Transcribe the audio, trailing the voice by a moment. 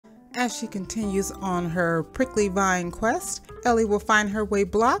As she continues on her prickly vine quest, Ellie will find her way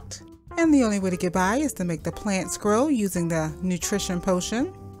blocked, and the only way to get by is to make the plants grow using the nutrition potion,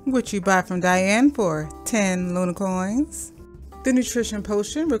 which you buy from Diane for 10 Luna coins. The nutrition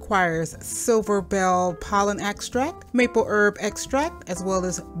potion requires Silver Starbell Pollen extract, maple herb extract, as well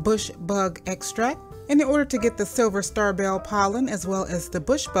as bush bug extract. And in order to get the Silver Starbell Pollen as well as the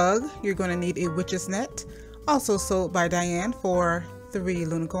bush bug, you're going to need a witch's net, also sold by Diane for 3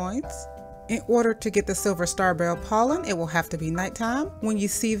 Luna coins. In order to get the Silver Starbell Pollen, it will have to be nighttime. When you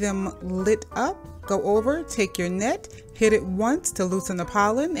see them lit up, go over, take your net, hit it once to loosen the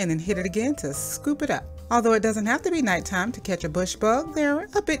pollen, and then hit it again to scoop it up. Although it doesn't have to be nighttime to catch a bush bug, they're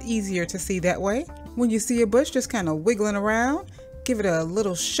a bit easier to see that way. When you see a bush just kind of wiggling around, give it a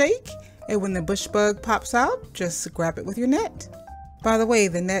little shake, and when the bush bug pops out, just grab it with your net. By the way,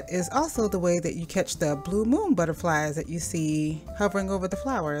 the net is also the way that you catch the blue moon butterflies that you see hovering over the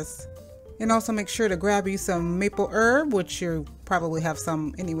flowers. And also make sure to grab you some maple herb, which you probably have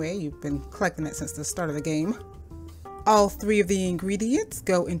some anyway. You've been collecting it since the start of the game. All 3 of the ingredients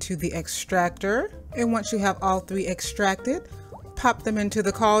go into the extractor, and once you have all 3 extracted, pop them into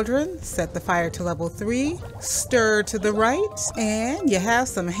the cauldron, set the fire to level 3, stir to the right, and you have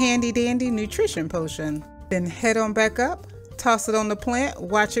some handy dandy nutrition potion. Then head on back up, toss it on the plant,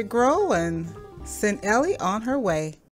 watch it grow, and send Ellie on her way.